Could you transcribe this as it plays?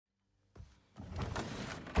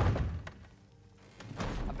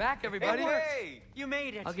back, everybody. Hey, you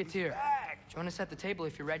made it. I'll get to you. Join us at the table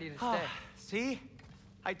if you're ready to stay. See?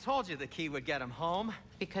 I told you the key would get him home.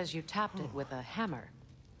 Because you tapped it with a hammer.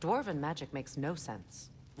 Dwarven magic makes no sense.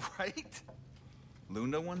 Right?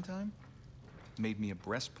 Luna one time made me a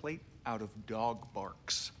breastplate out of dog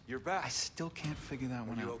barks. You're back. I still can't figure that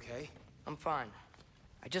one Are you out. okay? I'm fine.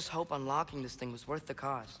 I just hope unlocking this thing was worth the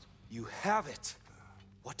cost. You have it.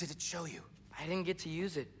 What did it show you? I didn't get to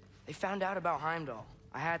use it. They found out about Heimdall.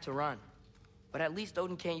 I had to run. But at least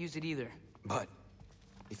Odin can't use it either. But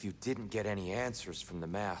if you didn't get any answers from the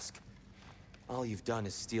mask, all you've done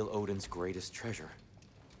is steal Odin's greatest treasure.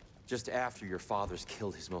 Just after your father's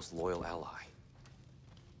killed his most loyal ally.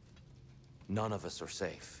 None of us are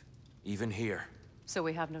safe. Even here. So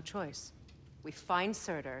we have no choice. We find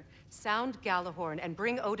Surtur, sound Galahorn, and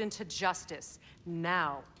bring Odin to justice.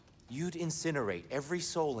 Now. You'd incinerate every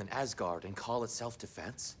soul in Asgard and call it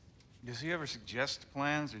self-defense? Does he ever suggest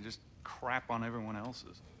plans or just crap on everyone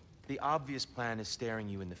else's? The obvious plan is staring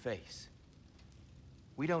you in the face.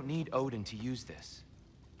 We don't need Odin to use this.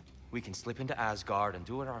 We can slip into Asgard and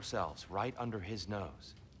do it ourselves, right under his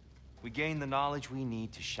nose. We gain the knowledge we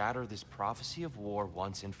need to shatter this prophecy of war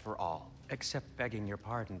once and for all. Except begging your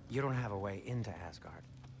pardon, you don't have a way into Asgard.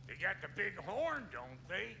 They got the big horn, don't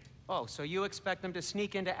they? Oh, so you expect them to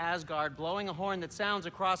sneak into Asgard blowing a horn that sounds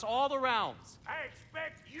across all the realms? I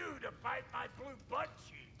expect you to bite my blue butt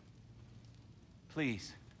cheek.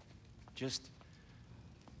 Please, just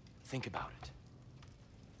think about it.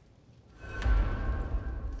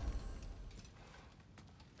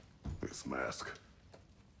 This mask.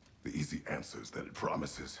 The easy answers that it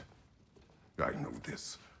promises. I know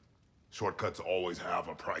this. Shortcuts always have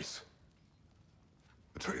a price.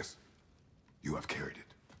 Atreus, you have carried it.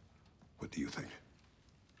 What do you think?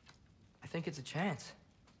 I think it's a chance.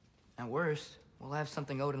 At worst, we'll have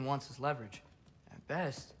something Odin wants as leverage. At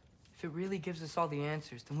best, if it really gives us all the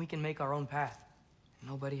answers, then we can make our own path.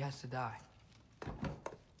 Nobody has to die.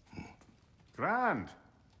 Grand.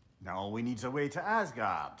 Now all we need's a way to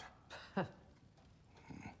Asgard.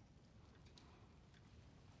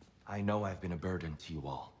 I know I've been a burden to you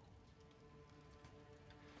all.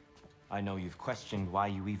 I know you've questioned why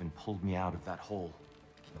you even pulled me out of that hole.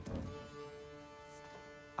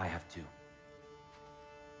 I have too.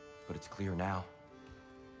 But it's clear now.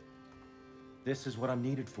 This is what I'm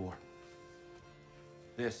needed for.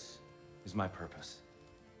 This is my purpose.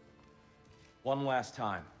 One last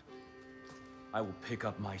time, I will pick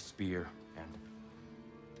up my spear and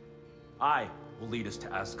I will lead us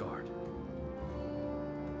to Asgard.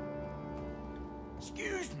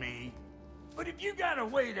 Excuse me, but if you got a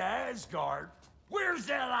way to Asgard, where's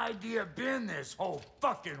that idea been this whole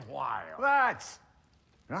fucking while? That's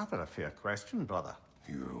rather a fair question, brother.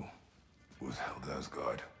 You withheld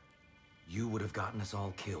Asgard. You would have gotten us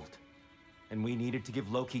all killed. And we needed to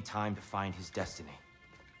give Loki time to find his destiny.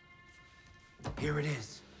 Here it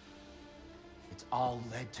is. It's all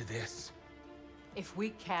led to this. If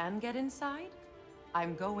we can get inside,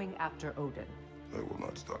 I'm going after Odin. I will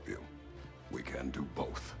not stop you. We can do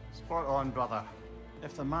both. Spot on, brother.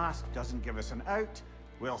 If the mask doesn't give us an out,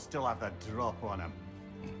 we'll still have the drop on him.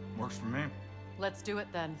 Works for me. Let's do it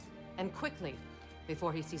then. And quickly,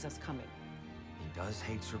 before he sees us coming. He does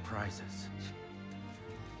hate surprises.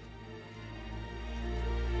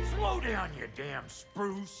 Slow down, you damn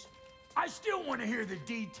spruce. I still want to hear the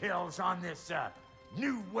details on this,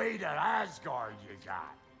 new way to Asgard you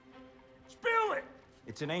got. Spill it!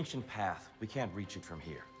 It's an ancient path. We can't reach it from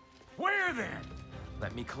here. Where then?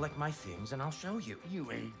 Let me collect my things and I'll show you.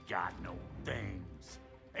 You ain't got no things.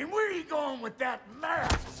 And where you going with that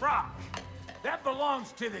mask, Brock? That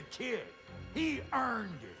belongs to the kid. He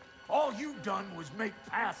earned it. All you done was make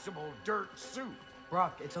passable dirt soup.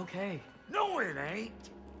 Brock, it's okay. No, it ain't.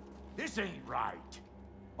 This ain't right.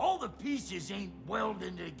 All the pieces ain't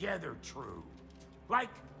welding together true. Like,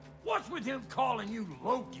 what's with him calling you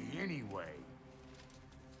Loki anyway?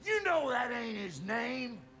 You know that ain't his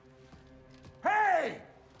name. Hey!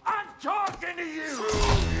 I'm talking to you!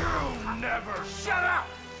 You never shut up!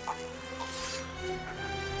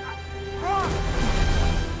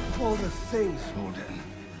 All the things, Odin.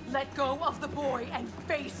 Let go of the boy and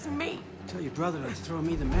face me! Tell your brother to throw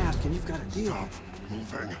me the mask and you've got a deal. Stop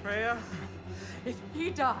moving. Freya, if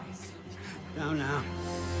he dies... Now.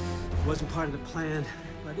 It wasn't part of the plan,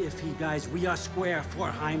 but if he dies, we are square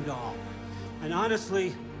for Heimdall. And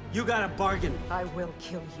honestly, you got a bargain. I will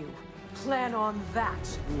kill you. Plan on that.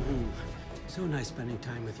 So nice spending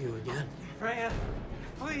time with you again. Freya,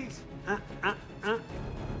 please.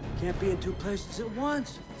 Can't be in two places at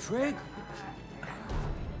once, Frigg.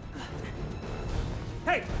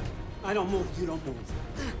 Hey, I don't move, you don't move.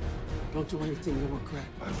 Don't do anything you'll regret.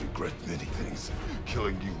 I regret many things.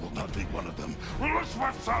 Killing you will not be one of them.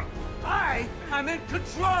 I'm in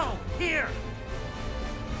control! Here!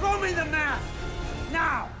 Throw me the mask!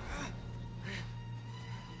 Now!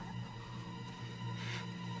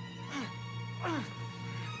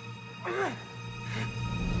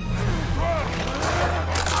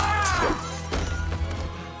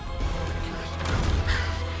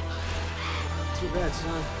 Too bad,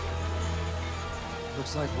 son.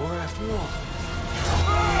 Looks like war after all.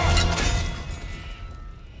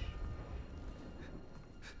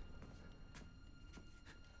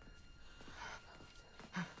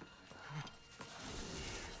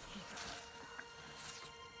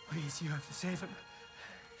 Please, you have to save him.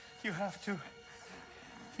 You have to.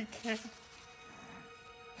 He can't.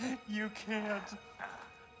 You can't.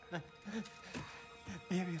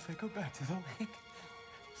 Maybe if I go back to the lake.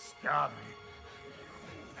 Stop it.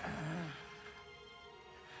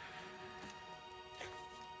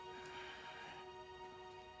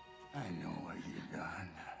 I know what you've done.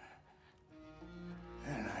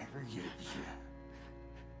 And I forgive you.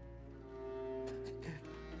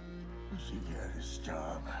 But you gotta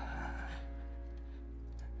stop.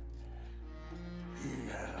 You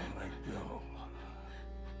gotta let go.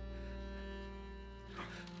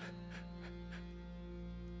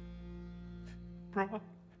 Bro.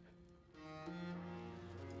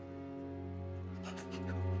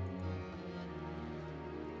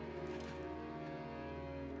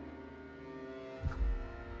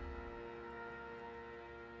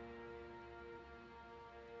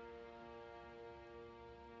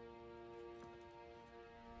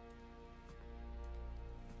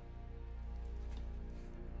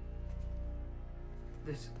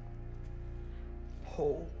 This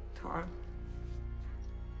whole time?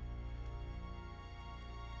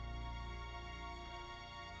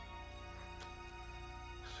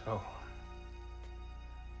 So,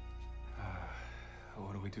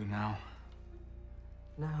 what do we do now?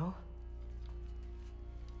 Now?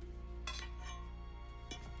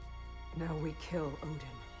 Now we kill Odin.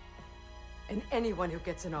 And anyone who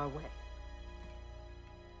gets in our way.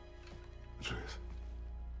 Atreus.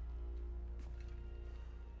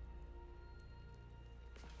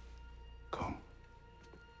 Come.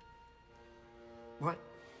 What?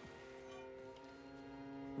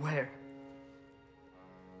 Where?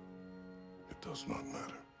 It does not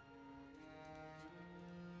matter.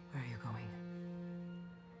 Where are you going?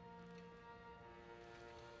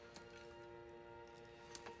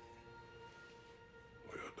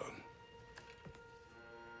 We are done.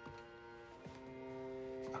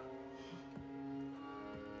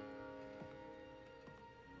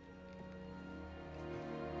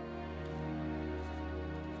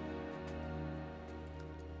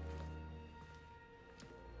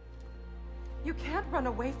 You can't run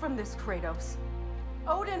away from this, Kratos.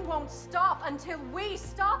 Odin won't stop until we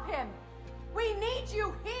stop him. We need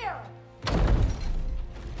you here!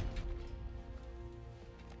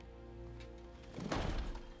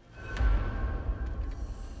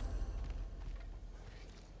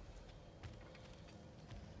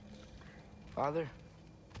 Father,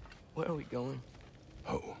 where are we going?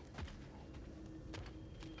 Oh.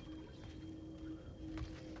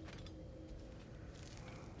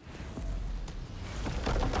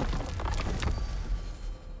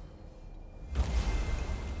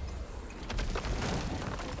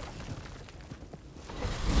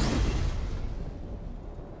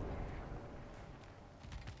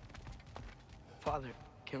 Father,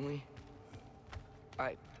 can we?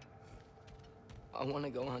 I want to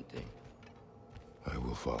go hunting. I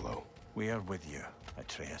will follow. We are with you,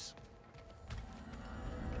 Atreus.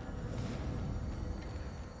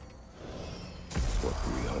 What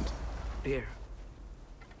do we hunt? Deer.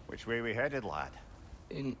 Which way we headed, lad?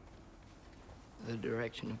 In the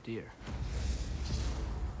direction of deer.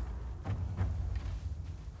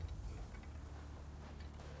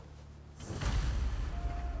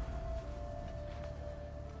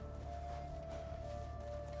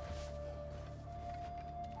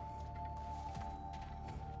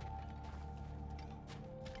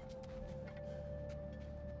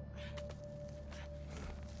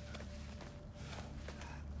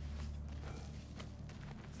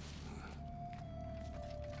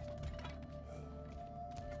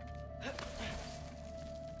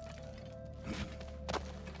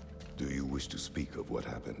 Do you wish to speak of what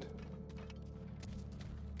happened?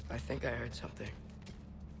 I think I heard something.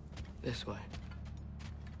 This way.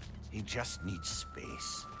 He just needs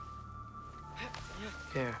space.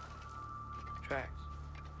 Here. Tracks.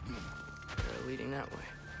 They're leading that way.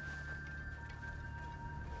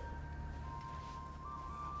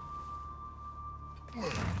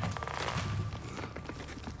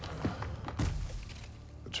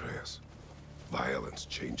 Atreus, violence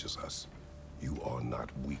changes us. You are not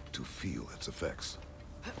weak to feel its effects.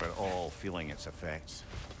 We're all feeling its effects.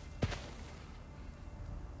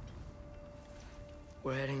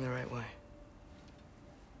 We're heading the right way.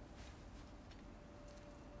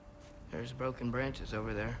 There's broken branches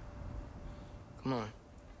over there. Come on.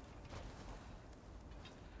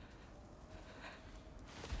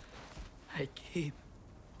 I keep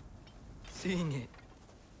seeing it.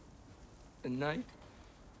 The knife,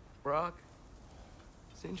 Brock,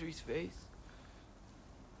 Sindri's face.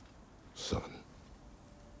 Son.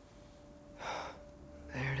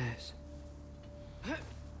 There it is.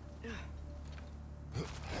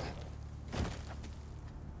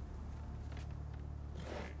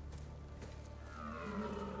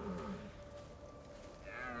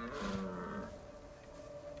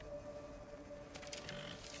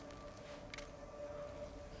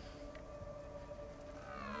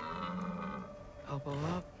 Elbow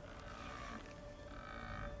up.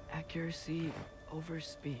 Accuracy over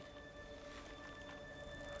speed.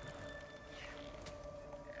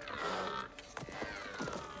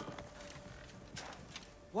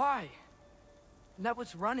 Why? That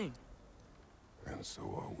was running. And so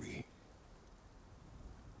are we.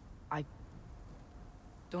 I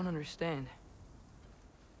don't understand.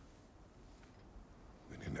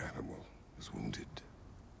 When an animal is wounded,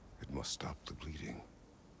 it must stop the bleeding,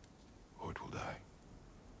 or it will die.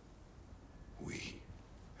 We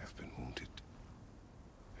have been wounded.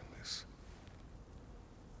 And this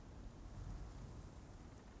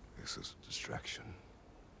is a distraction.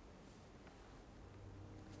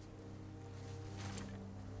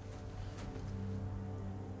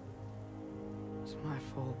 It's my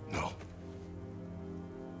fault. No.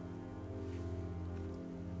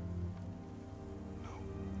 No.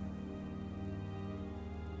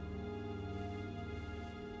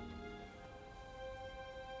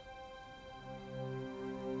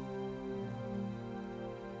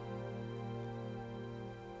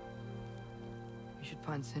 We should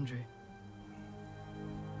find Sindri.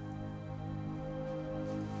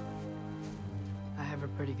 I have a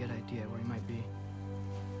pretty good idea where he might be.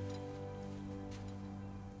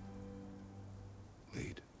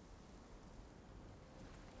 Lead.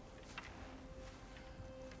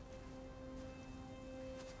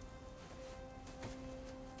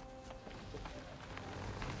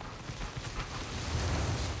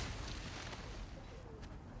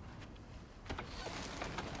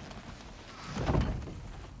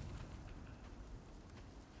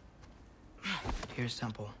 Here's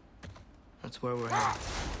Temple. That's where we're headed.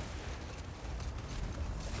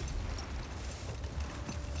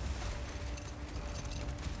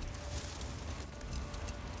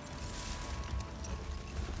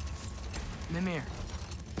 Mimir,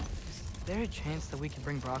 is there a chance that we could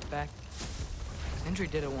bring Brock back? Sindri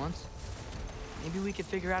did it once. Maybe we could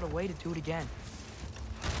figure out a way to do it again.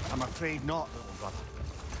 I'm afraid not, little brother.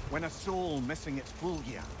 When a soul missing its full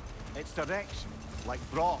gear, its direction, like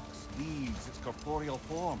Brock's, leaves its corporeal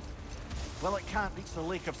form, well, it can't reach the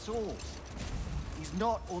Lake of Souls. He's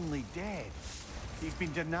not only dead, he's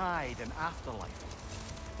been denied an afterlife.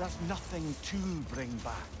 There's nothing to bring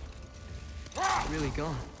back. Really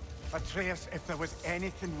gone. Atreus, if there was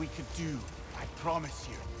anything we could do, I promise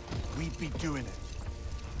you, we'd be doing it.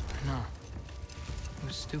 I know. It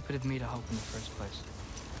was stupid of me to help in the first place.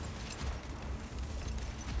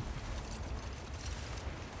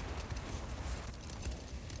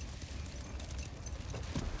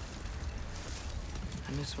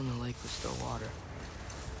 I miss when the lake was still water.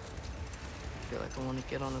 I feel like I want to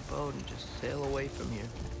get on a boat and just sail away from here.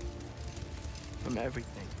 From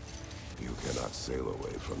everything. You cannot sail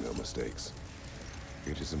away from your mistakes.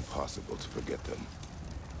 It is impossible to forget them.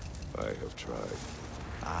 I have tried.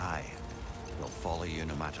 Aye. We'll follow you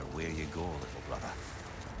no matter where you go, little brother.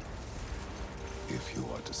 If you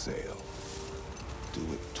are to sail, do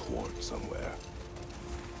it toward somewhere.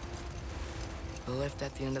 The lift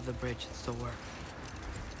at the end of the bridge should still work.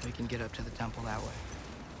 We can get up to the temple that way.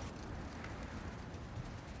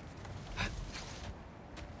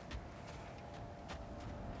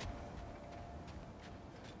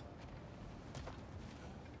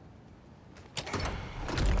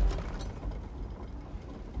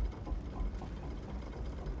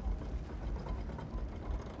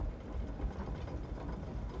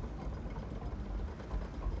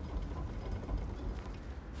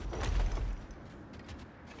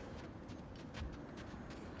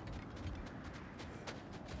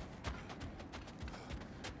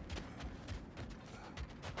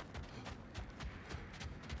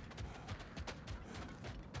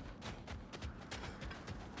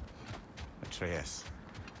 Atreus,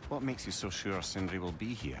 What makes you so sure Sindri will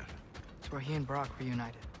be here? It's where he and Brock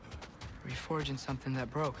reunited. Reforging something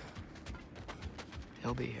that broke.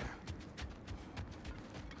 He'll be here.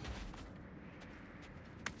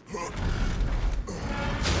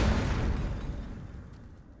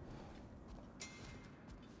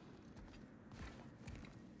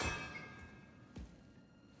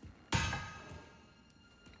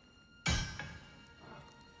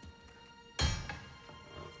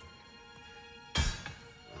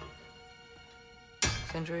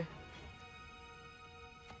 Sindri?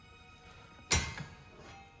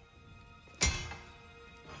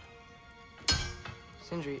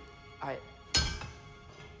 Sindri,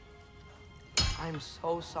 I'm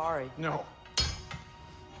so sorry. No.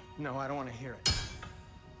 No, I don't want to hear it.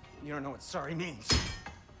 You don't know what sorry means.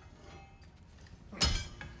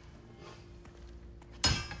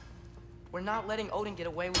 We're not letting Odin get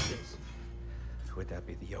away with this. Would that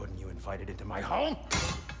be the Odin you invited into my home?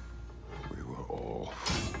 We were all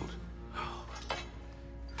fooled.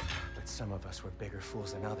 But some of us were bigger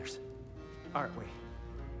fools than others. Aren't we?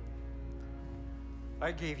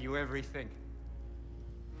 I gave you everything.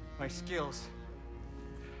 My skills.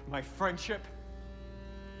 My friendship.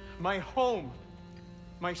 My home.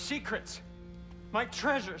 My secrets. My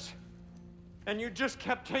treasures. And you just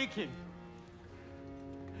kept taking.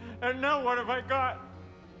 And now what have I got?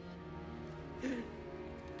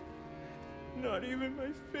 Not even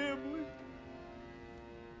my family.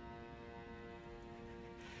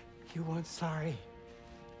 You want sorry?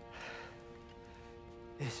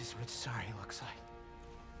 This is what sorry looks like.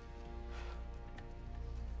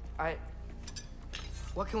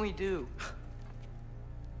 What can we do?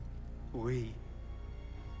 We.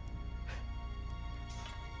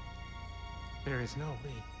 There is no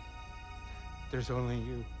we. There's only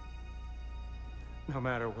you. No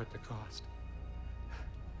matter what the cost.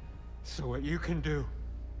 So what you can do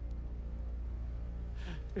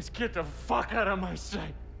is get the fuck out of my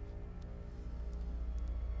sight.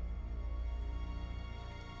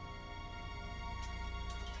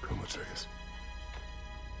 Come, Atreus.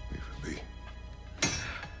 Leave it be.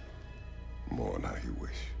 Mourn how you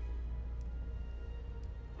wish.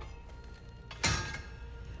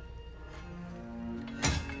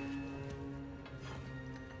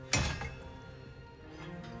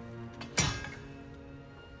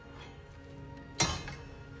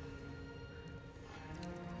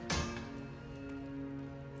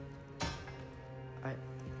 I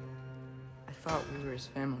thought we were his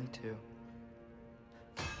family too.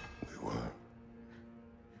 We were.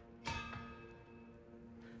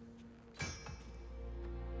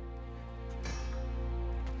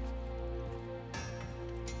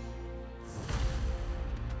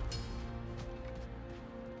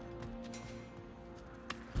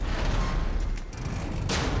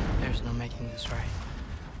 There's no making this right,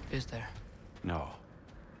 is there? No.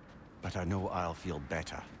 But I know I'll feel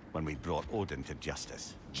better when we brought Odin to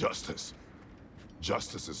justice. Justice.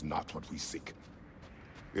 Justice is not what we seek.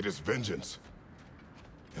 It is vengeance.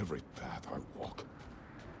 Every path I walk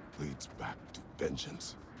leads back to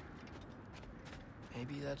vengeance.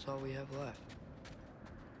 Maybe that's all we have left.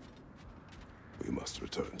 We must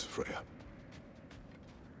return to Freya.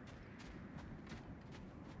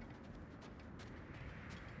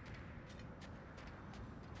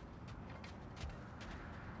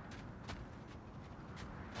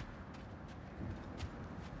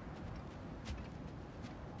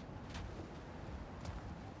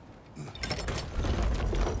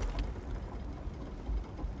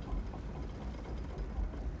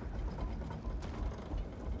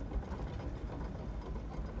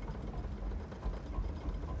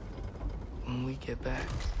 When we get back,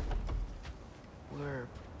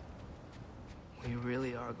 we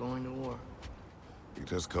really are going to war. It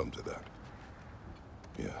has come to that.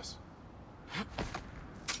 Yes.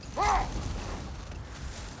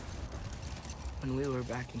 When we were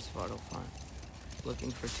back in Svartalfheim,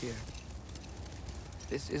 looking for Tyr,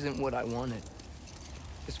 this isn't what I wanted.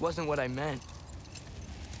 This wasn't what I meant.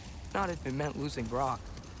 Not if it meant losing Brock.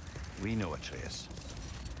 We know, Atreus.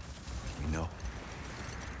 We know.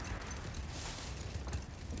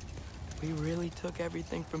 We really took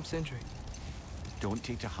everything from Sindri. Don't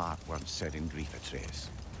take to heart words said in grief,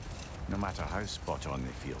 Atreus. No matter how spot on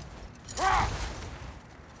they feel.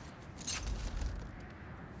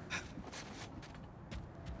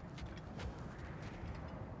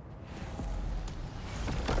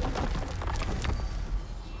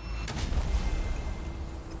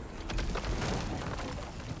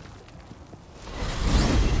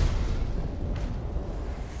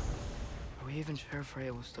 Are we even sure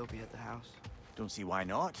Freya will still be at the house? Don't see why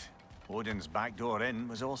not. Odin's back door in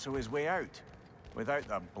was also his way out. Without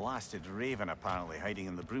the blasted raven apparently hiding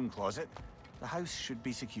in the broom closet, the house should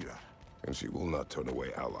be secure. And she will not turn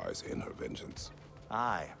away allies in her vengeance.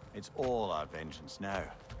 Aye, it's all our vengeance now.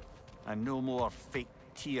 And no more fake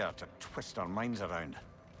Tyr to twist our minds around.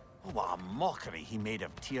 Oh, what a mockery he made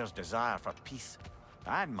of Tyr's desire for peace.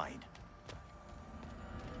 And mine.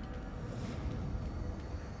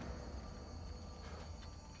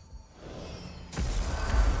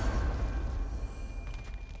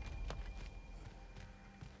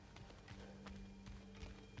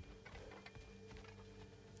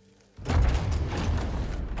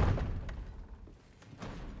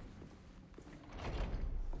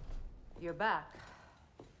 You're back.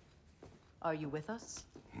 Are you with us?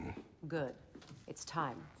 Good. It's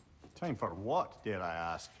time. Time for what, dare I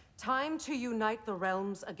ask? Time to unite the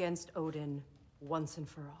realms against Odin once and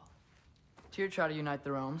for all. Tyr tried to unite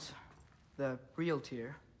the realms. The real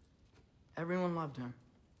Tyr. Everyone loved him.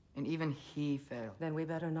 And even he failed. Then we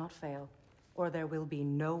better not fail, or there will be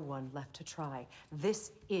no one left to try.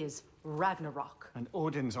 This is Ragnarok. And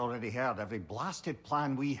Odin's already heard every blasted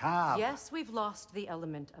plan we have. Yes, we've lost the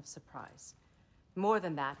element of surprise. More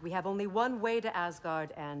than that, we have only one way to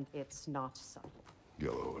Asgard, and it's not subtle.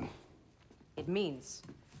 Yellow. It means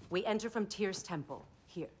we enter from Tyr's temple,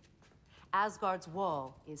 here. Asgard's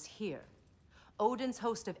wall is here. Odin's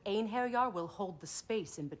host of Einherjar will hold the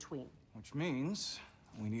space in between. Which means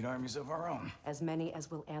we need armies of our own. As many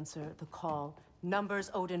as will answer the call.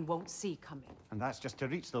 Numbers Odin won't see coming. And that's just to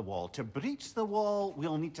reach the wall. To breach the wall,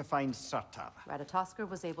 we'll need to find Surtur. Ratatoskr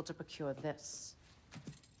was able to procure this.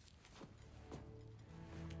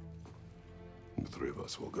 The three of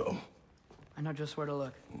us will go. I know just where to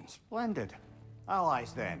look. Splendid.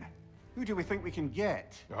 Allies, then. Who do we think we can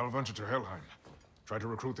get? I'll venture to Helheim. Try to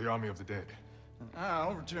recruit the army of the dead. And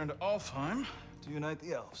I'll return to Alfheim to unite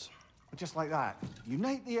the elves. Just like that.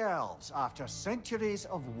 Unite the elves after centuries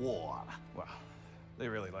of war. Well, they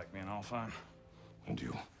really like me in Alfheim. And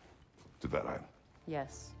you? To Valheim.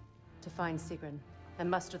 Yes. To find Sigrun and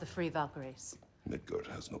muster the free Valkyries. Midgard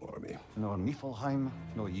has no army. No Niflheim,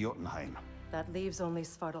 no Jotunheim. That leaves only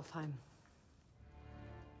Svartalfheim.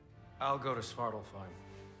 I'll go to Svartalfheim.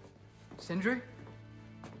 Sindri?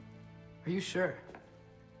 Are you sure?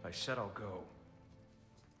 I said I'll go.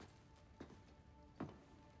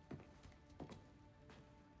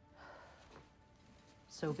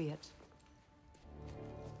 So be it.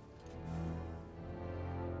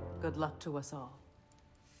 Good luck to us all.